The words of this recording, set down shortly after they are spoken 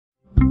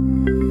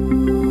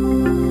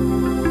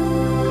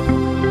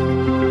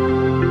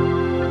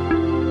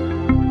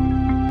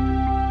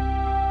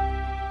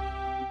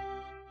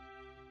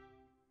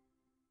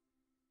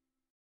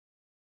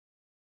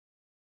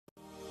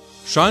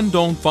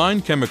Shandong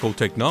Fine Chemical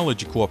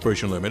Technology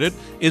Corporation Limited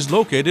is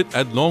located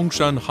at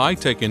Longshan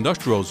High-Tech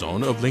Industrial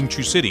Zone of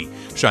Linqu City,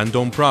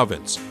 Shandong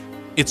Province.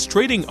 Its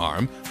trading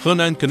arm,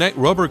 Henan Connect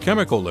Rubber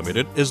Chemical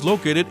Limited, is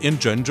located in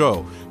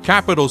Zhengzhou,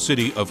 capital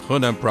city of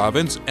Henan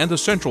Province and the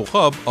central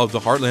hub of the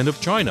heartland of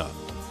China.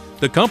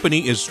 The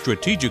company is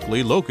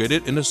strategically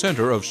located in the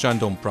center of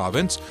Shandong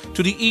Province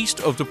to the east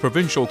of the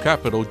provincial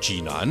capital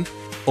Jinan,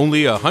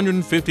 only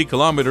 150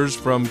 kilometers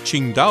from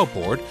Qingdao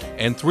Port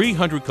and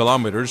 300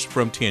 kilometers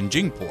from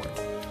Tianjin Port.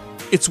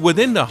 It's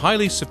within the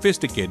highly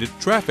sophisticated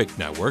traffic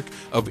network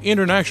of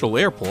international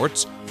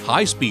airports,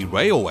 high-speed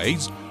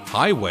railways,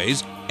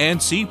 highways,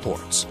 and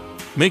seaports,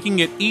 making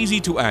it easy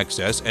to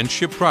access and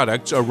ship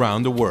products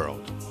around the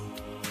world.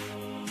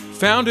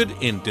 Founded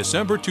in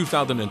December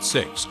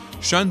 2006,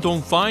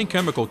 Shandong Fine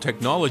Chemical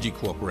Technology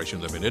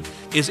Corporation Limited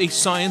is a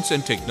science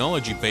and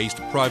technology-based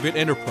private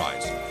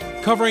enterprise,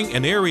 covering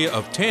an area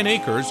of 10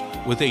 acres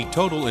with a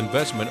total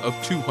investment of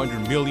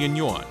 200 million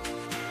yuan.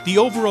 The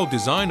overall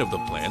design of the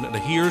plant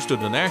adheres to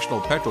the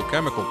National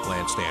Petrochemical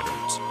Plant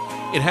standards.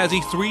 It has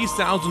a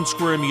 3,000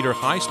 square meter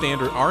high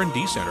standard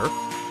R&D center,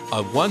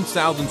 a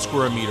 1,000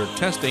 square meter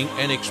testing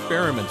and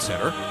experiment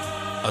center,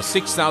 a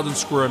 6,000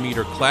 square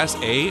meter Class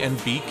A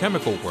and B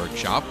chemical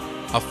workshop,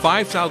 a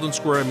 5,000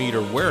 square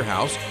meter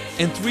warehouse,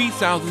 and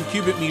 3,000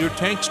 cubic meter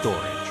tank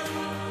storage.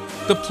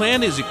 The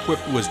plant is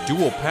equipped with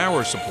dual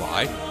power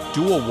supply,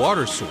 dual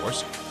water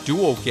source,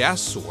 dual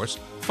gas source,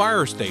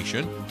 fire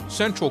station,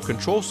 central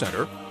control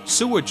center,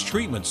 sewage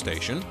treatment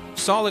station,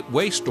 solid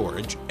waste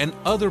storage, and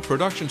other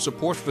production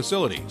support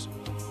facilities.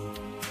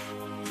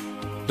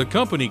 The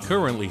company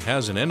currently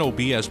has an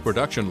NOBS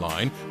production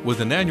line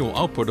with an annual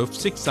output of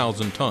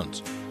 6,000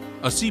 tons,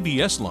 a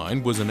CBS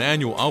line with an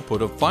annual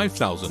output of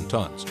 5,000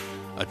 tons,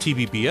 a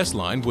TBBS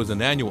line with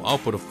an annual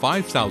output of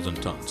 5,000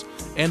 tons,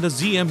 and a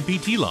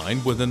ZMBT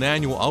line with an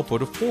annual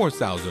output of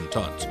 4,000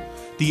 tons.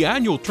 The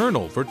annual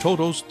turnover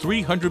totals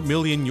 300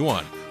 million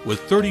yuan, with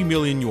 30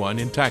 million yuan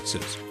in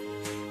taxes.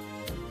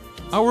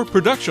 Our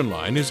production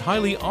line is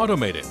highly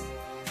automated.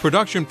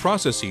 Production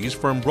processes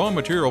from raw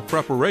material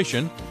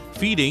preparation,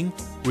 feeding,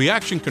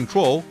 reaction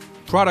control,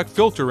 product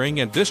filtering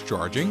and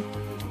discharging,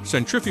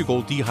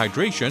 centrifugal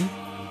dehydration,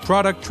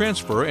 product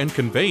transfer and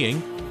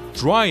conveying,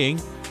 drying,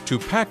 to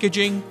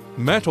packaging,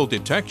 metal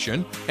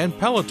detection, and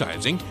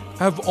pelletizing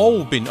have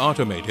all been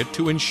automated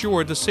to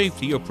ensure the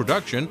safety of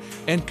production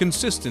and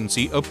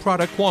consistency of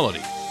product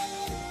quality.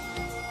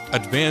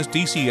 Advanced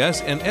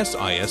DCS and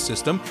SIS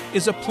system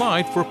is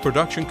applied for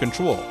production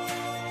control.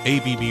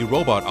 ABB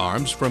robot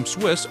arms from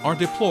Swiss are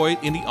deployed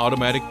in the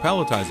automatic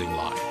palletizing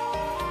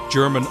line.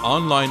 German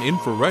online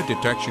infrared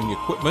detection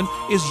equipment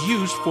is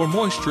used for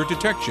moisture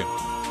detection.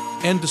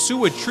 And the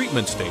sewage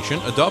treatment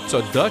station adopts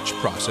a Dutch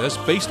process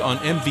based on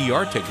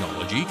MVR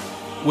technology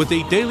with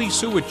a daily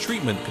sewage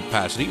treatment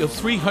capacity of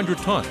 300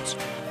 tons.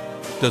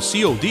 The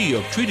COD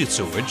of treated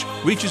sewage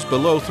reaches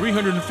below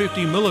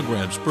 350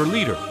 milligrams per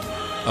liter,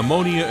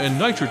 ammonia and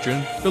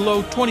nitrogen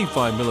below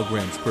 25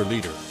 milligrams per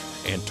liter,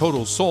 and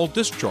total salt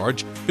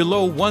discharge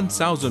below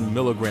 1,000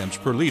 milligrams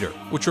per liter,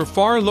 which are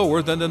far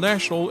lower than the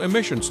national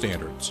emission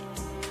standards.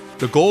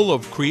 The goal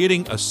of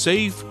creating a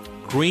safe,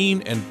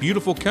 green, and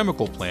beautiful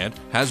chemical plant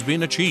has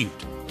been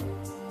achieved.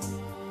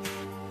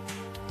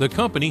 The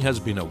company has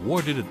been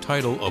awarded a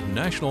title of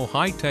National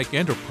High-Tech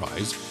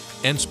Enterprise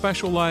and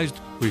Specialized,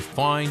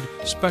 Refined,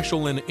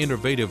 Special and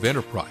Innovative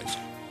Enterprise,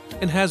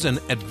 and has an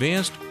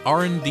advanced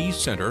R&D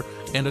center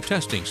and a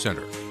testing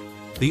center.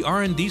 The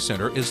R&D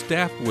Center is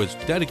staffed with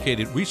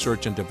dedicated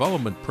research and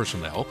development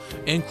personnel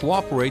and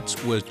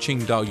cooperates with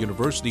Qingdao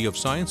University of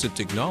Science and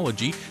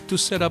Technology to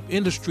set up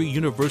industry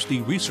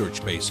university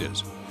research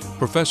bases,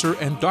 professor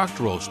and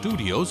doctoral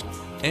studios,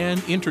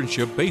 and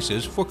internship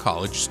bases for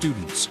college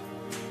students.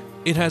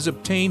 It has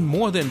obtained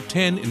more than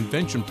 10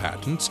 invention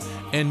patents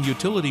and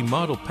utility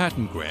model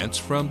patent grants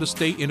from the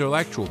State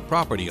Intellectual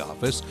Property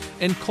Office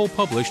and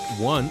co-published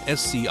one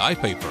SCI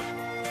paper.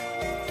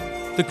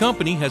 The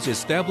company has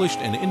established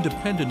an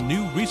independent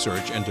new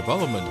research and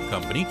development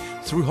company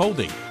through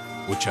holding,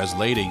 which has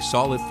laid a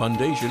solid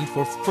foundation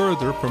for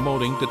further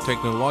promoting the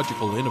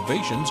technological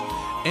innovations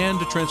and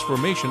the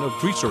transformation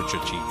of research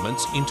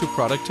achievements into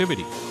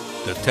productivity.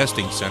 The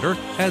testing center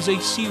has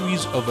a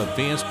series of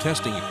advanced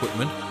testing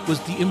equipment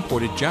with the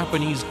imported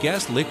Japanese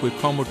gas liquid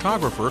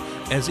chromatographer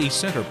as a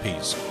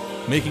centerpiece,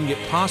 making it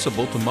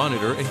possible to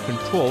monitor and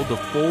control the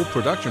full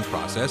production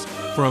process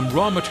from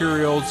raw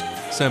materials,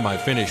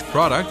 semi-finished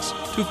products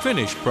to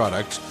finished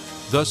products,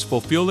 thus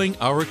fulfilling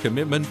our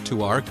commitment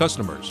to our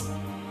customers.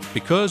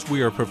 Because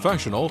we are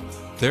professional,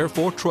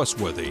 therefore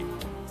trustworthy.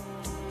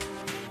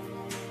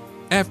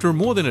 After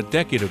more than a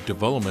decade of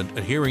development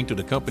adhering to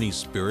the company's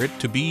spirit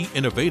to be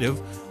innovative,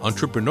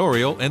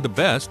 entrepreneurial, and the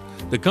best,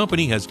 the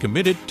company has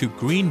committed to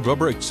green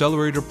rubber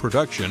accelerator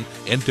production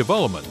and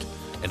development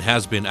and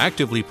has been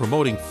actively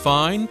promoting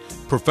fine,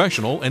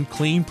 professional, and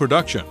clean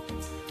production.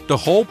 The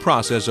whole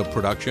process of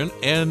production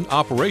and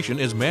operation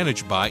is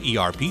managed by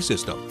ERP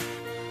system.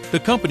 The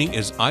company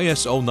is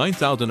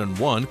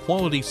ISO9001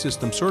 Quality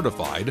System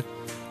Certified,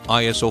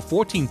 ISO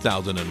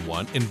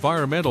 14001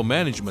 Environmental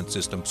Management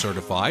System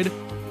certified,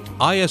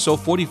 ISO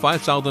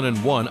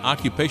 45001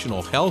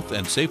 Occupational Health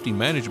and Safety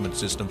Management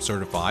System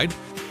certified,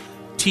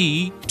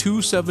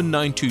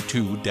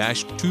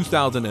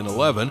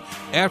 T27922-2011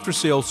 After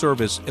Sale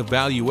Service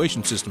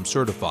Evaluation System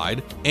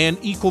certified, and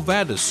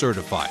EcoVadis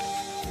certified.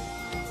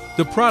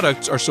 The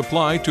products are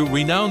supplied to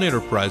renowned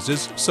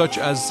enterprises such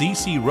as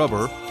ZC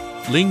Rubber,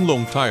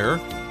 Linqu Tire,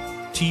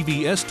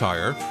 TVS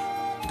Tire,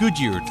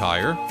 Goodyear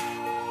Tire,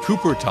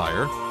 Cooper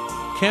Tire,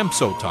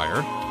 Camso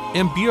Tire,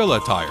 and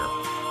Bierla Tire.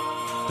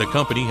 The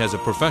company has a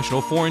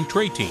professional foreign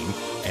trade team,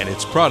 and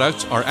its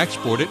products are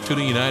exported to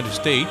the United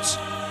States,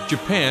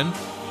 Japan,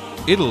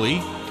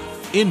 Italy,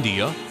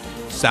 India,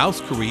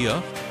 South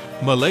Korea,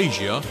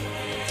 Malaysia,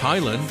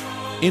 Thailand,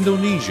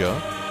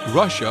 Indonesia,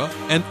 Russia,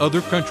 and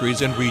other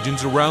countries and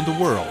regions around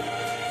the world.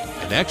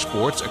 And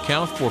exports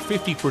account for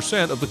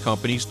 50% of the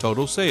company's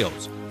total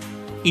sales.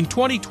 In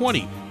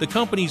 2020, the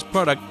company's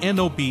product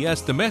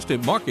NOBS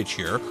domestic market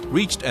share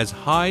reached as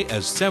high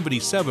as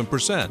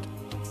 77%.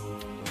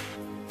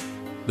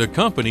 The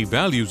company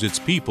values its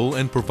people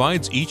and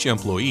provides each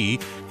employee,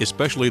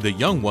 especially the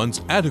young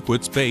ones,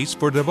 adequate space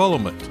for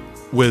development,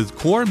 with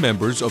core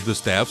members of the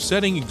staff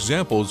setting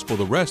examples for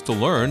the rest to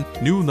learn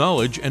new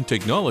knowledge and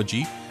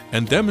technology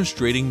and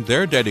demonstrating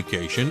their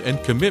dedication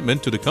and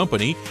commitment to the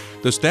company.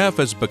 The staff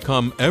has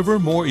become ever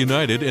more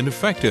united and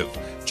effective,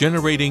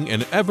 generating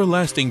an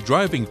everlasting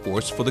driving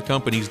force for the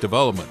company's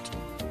development.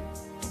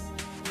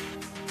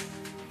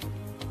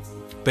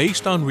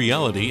 Based on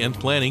reality and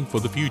planning for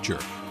the future,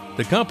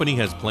 the company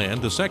has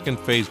planned the second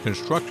phase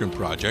construction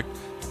project.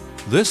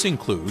 This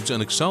includes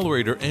an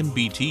accelerator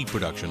MBT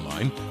production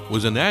line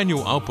with an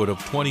annual output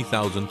of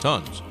 20,000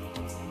 tons,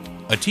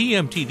 a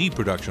TMTD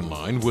production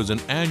line with an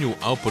annual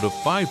output of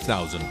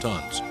 5,000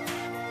 tons,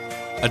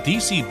 a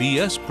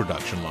DCBS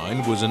production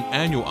line with an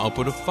annual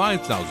output of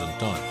 5,000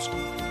 tons,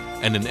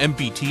 and an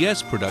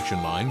MBTS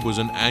production line with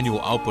an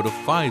annual output of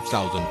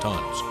 5,000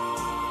 tons.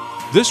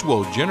 This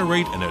will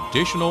generate an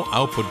additional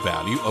output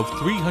value of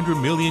 300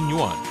 million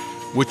yuan,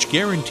 which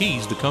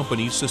guarantees the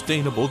company's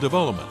sustainable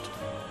development.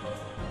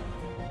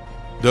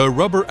 The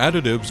rubber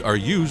additives are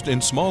used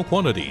in small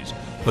quantities,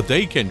 but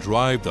they can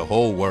drive the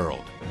whole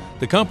world.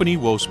 The company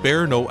will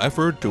spare no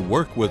effort to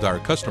work with our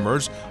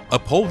customers,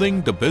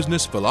 upholding the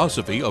business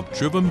philosophy of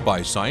driven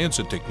by science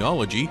and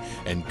technology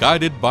and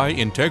guided by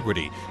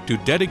integrity to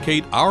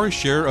dedicate our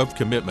share of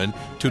commitment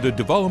to the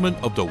development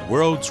of the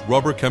world's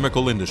rubber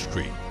chemical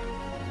industry.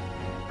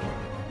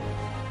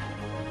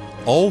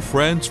 All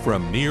friends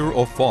from near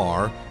or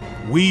far,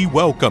 we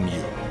welcome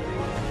you.